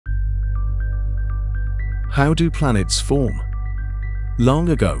How do planets form?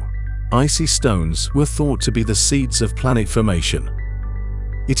 Long ago, icy stones were thought to be the seeds of planet formation.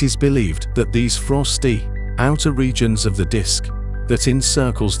 It is believed that these frosty, outer regions of the disk that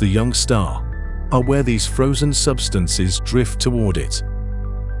encircles the young star are where these frozen substances drift toward it.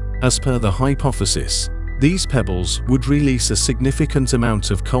 As per the hypothesis, these pebbles would release a significant amount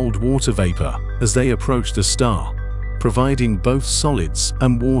of cold water vapor as they approach the star, providing both solids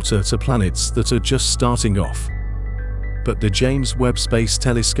and water to planets that are just starting off. But the James Webb Space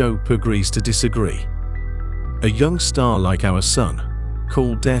Telescope agrees to disagree. A young star like our Sun,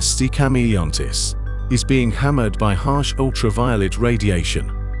 called decoding, is being hammered by harsh ultraviolet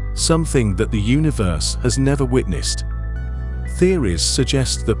radiation, something that the universe has never witnessed. Theories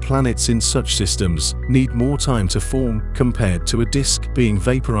suggest that planets in such systems need more time to form compared to a disk being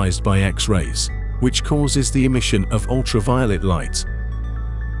vaporized by X-rays, which causes the emission of ultraviolet light.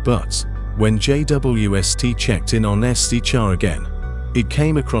 But when JWST checked in on SDCHAR again, it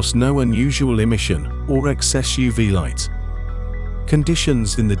came across no unusual emission or excess UV light.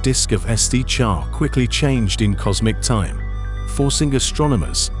 Conditions in the disk of SDCHAR quickly changed in cosmic time, forcing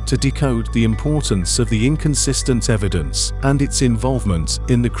astronomers to decode the importance of the inconsistent evidence and its involvement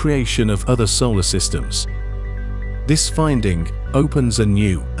in the creation of other solar systems. This finding opens a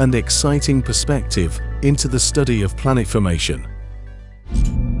new and exciting perspective into the study of planet formation.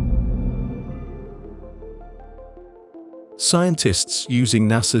 Scientists using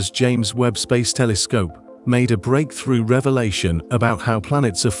NASA's James Webb Space Telescope made a breakthrough revelation about how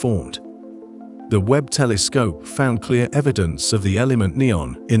planets are formed. The Webb telescope found clear evidence of the element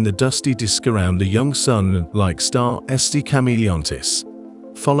neon in the dusty disk around the young Sun-like star decoding,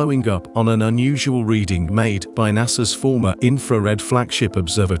 following up on an unusual reading made by NASA's former infrared flagship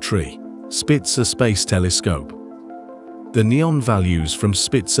observatory, Spitzer Space Telescope. The neon values from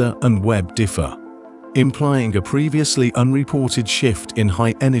Spitzer and Webb differ, implying a previously unreported shift in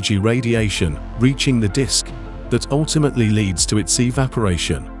high-energy radiation reaching the disk that ultimately leads to its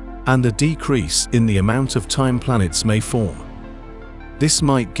evaporation, and a decrease in the amount of time planets may form. This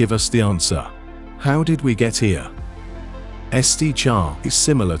might give us the answer. How did we get here? SDCHAR is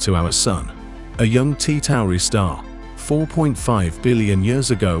similar to our Sun, a young T-Tauri star, 4.5 billion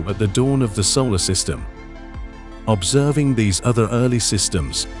years ago at the dawn of the solar system. Observing these other early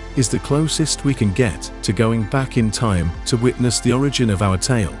systems is the closest we can get to going back in time to witness the origin of our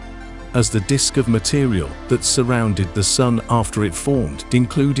tale, as the disk of material that surrounded the Sun after it formed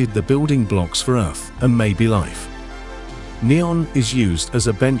included the building blocks for Earth and maybe life. Neon is used as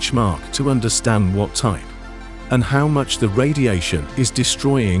a benchmark to understand what type and how much the radiation is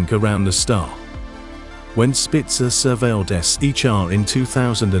destroying around the star. When Spitzer surveilled SDCHAR in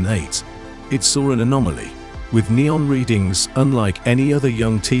 2008, it saw an anomaly, with neon readings unlike any other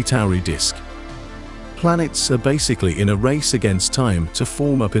young T-Tauri disk. Planets are basically in a race against time to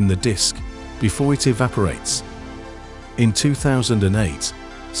form up in the disk before it evaporates. In 2008,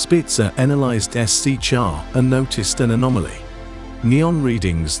 Spitzer analyzed SDCHAR and noticed an anomaly: neon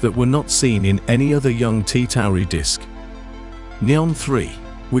readings that were not seen in any other young T-Tauri disk. Neon 3,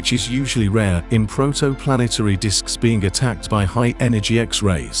 which is usually rare in protoplanetary disks being attacked by high-energy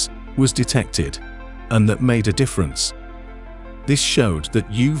X-rays, was detected, and that made a difference. This showed that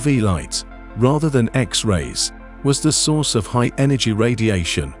UV light, rather than X-rays, was the source of high-energy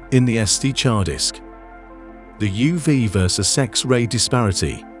radiation in the SDCHAR disk. The UV versus X-ray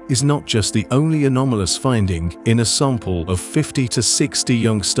disparity is not just the only anomalous finding in a sample of 50 to 60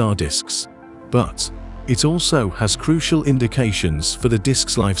 young star disks, but it also has crucial indications for the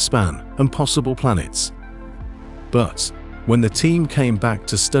disk's lifespan and possible planets. But when the team came back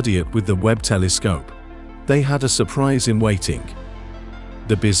to study it with the Webb telescope, they had a surprise in waiting.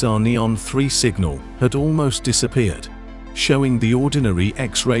 The bizarre Neon 3 signal had almost disappeared, showing the ordinary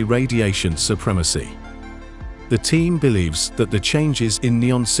X-ray radiation supremacy. The team believes that the changes in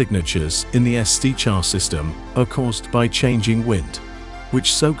neon signatures in the SDCHAR system are caused by changing wind,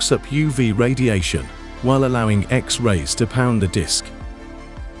 which soaks up UV radiation while allowing X-rays to pound the disk.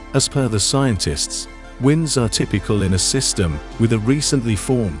 As per the scientists, winds are typical in a system with a recently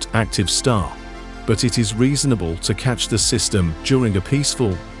formed active star, but it is reasonable to catch the system during a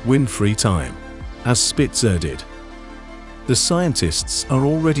peaceful, wind-free time, as Spitzer did. The scientists are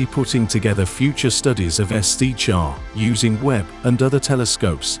already putting together future studies of SDCHAR using Webb and other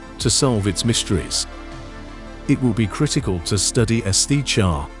telescopes to solve its mysteries. It will be critical to study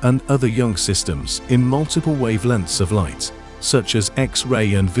SDCHAR and other young systems in multiple wavelengths of light, such as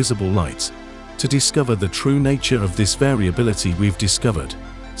X-ray and visible light, to discover the true nature of this variability we've discovered,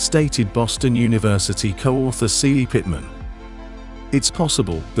 stated Boston University co-author Seeley Pittman. It's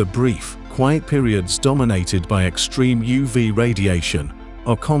possible that brief, quiet periods dominated by extreme UV radiation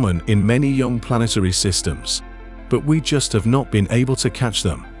are common in many young planetary systems, but we just have not been able to catch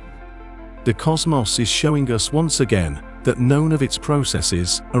them. The cosmos is showing us once again that none of its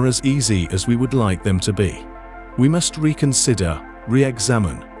processes are as easy as we would like them to be. We must reconsider,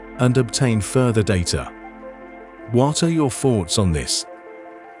 re-examine, and obtain further data. What are your thoughts on this?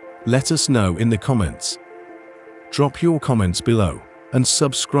 Let us know in the comments. Drop your comments below and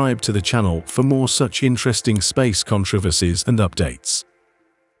subscribe to the channel for more such interesting space controversies and updates.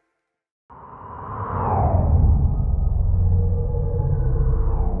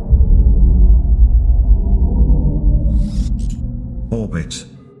 Orbit.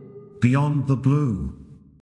 Beyond the blue.